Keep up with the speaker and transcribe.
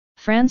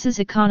France's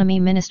economy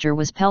minister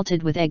was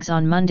pelted with eggs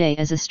on Monday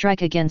as a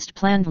strike against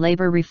planned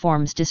labor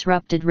reforms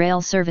disrupted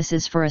rail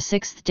services for a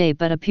sixth day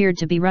but appeared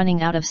to be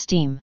running out of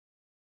steam.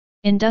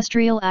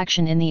 Industrial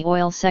action in the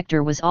oil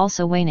sector was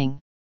also waning.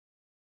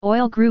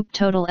 Oil group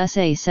Total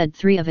SA said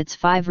 3 of its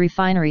 5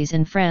 refineries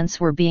in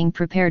France were being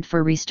prepared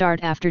for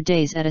restart after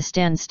days at a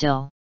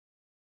standstill.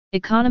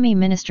 Economy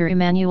Minister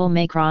Emmanuel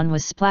Macron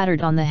was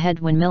splattered on the head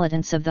when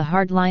militants of the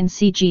hardline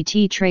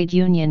CGT trade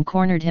union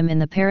cornered him in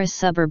the Paris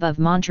suburb of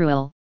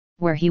Montreuil,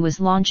 where he was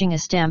launching a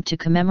stamp to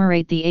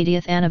commemorate the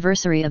 80th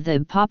anniversary of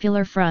the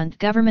Popular Front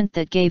government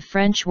that gave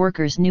French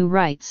workers new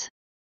rights.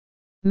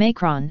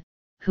 Macron,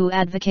 who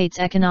advocates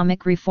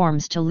economic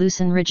reforms to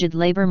loosen rigid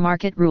labor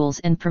market rules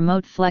and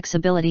promote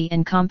flexibility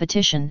and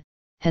competition,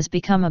 has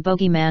become a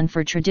bogeyman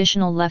for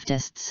traditional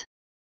leftists.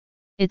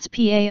 It's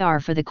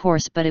par for the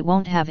course, but it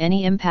won't have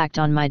any impact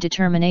on my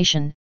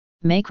determination,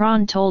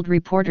 Macron told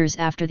reporters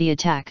after the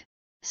attack,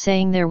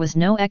 saying there was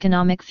no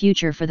economic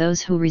future for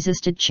those who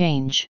resisted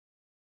change.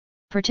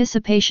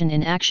 Participation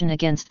in action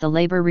against the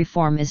labor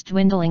reform is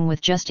dwindling, with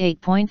just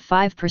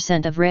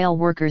 8.5% of rail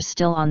workers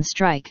still on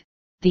strike,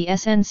 the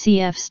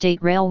SNCF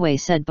State Railway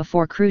said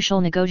before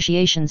crucial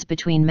negotiations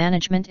between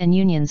management and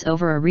unions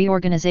over a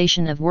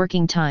reorganization of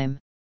working time.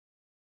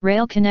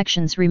 Rail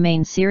connections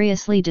remain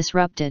seriously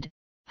disrupted,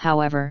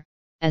 however,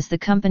 as the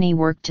company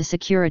worked to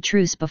secure a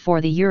truce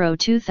before the Euro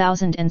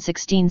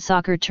 2016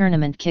 soccer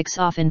tournament kicks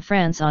off in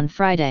France on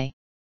Friday.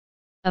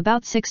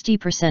 About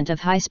 60% of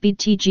high-speed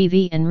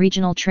TGV and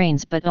regional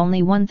trains, but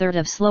only one-third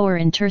of slower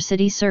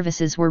intercity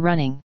services were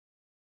running.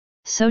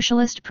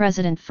 Socialist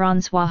President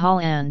François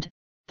Hollande,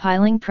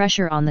 piling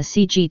pressure on the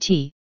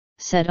CGT,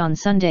 said on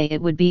Sunday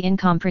it would be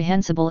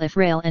incomprehensible if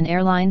rail and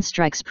airline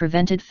strikes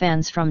prevented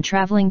fans from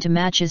traveling to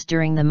matches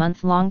during the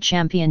month-long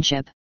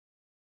championship.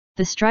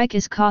 The strike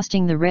is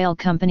costing the rail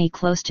company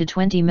close to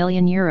 €20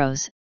 million,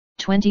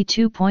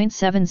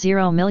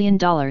 $22.70 million,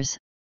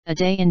 a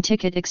day in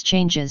ticket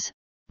exchanges,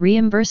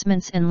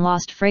 reimbursements and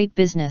lost freight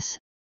business,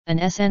 an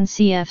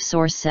SNCF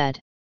source said.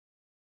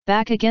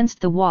 Back against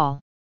the wall.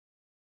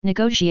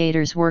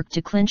 Negotiators worked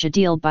to clinch a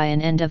deal by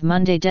an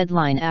end-of-Monday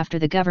deadline after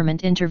the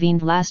government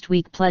intervened last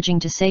week, pledging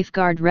to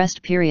safeguard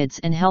rest periods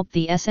and help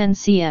the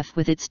SNCF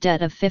with its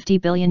debt of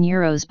 €50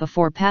 billion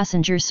before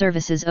passenger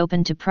services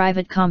opened to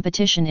private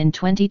competition in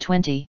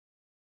 2020.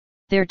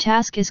 Their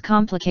task is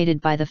complicated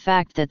by the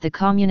fact that the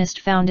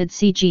communist-founded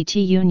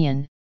CGT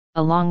Union,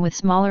 along with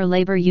smaller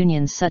labor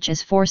unions such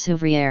as Force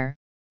Ouvrière,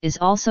 is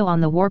also on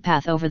the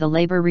warpath over the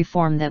labor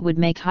reform that would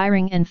make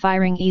hiring and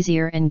firing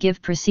easier and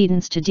give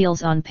precedence to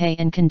deals on pay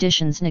and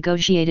conditions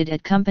negotiated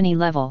at company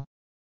level.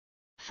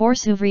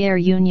 Force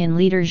Ouvrière union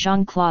leader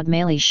Jean-Claude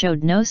Mailly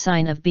showed no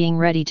sign of being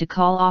ready to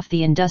call off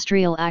the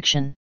industrial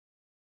action.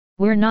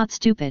 "We're not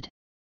stupid.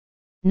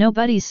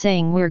 Nobody's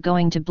saying we're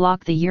going to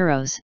block the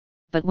Euros,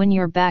 but when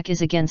your back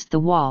is against the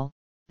wall,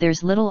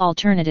 there's little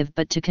alternative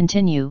but to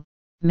continue,"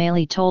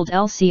 Mailly told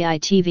LCI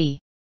TV.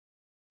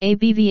 A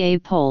BVA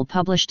poll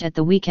published at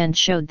the weekend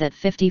showed that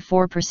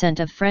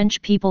 54% of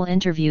French people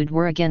interviewed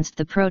were against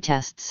the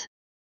protests.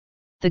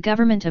 The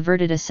government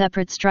averted a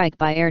separate strike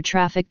by air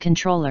traffic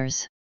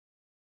controllers.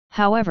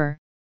 However,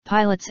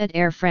 pilots at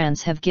Air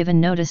France have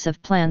given notice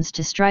of plans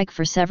to strike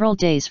for several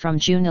days from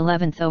June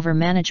 11 over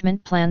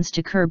management plans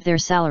to curb their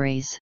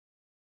salaries.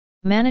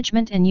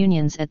 Management and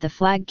unions at the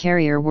flag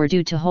carrier were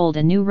due to hold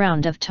a new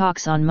round of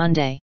talks on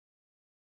Monday.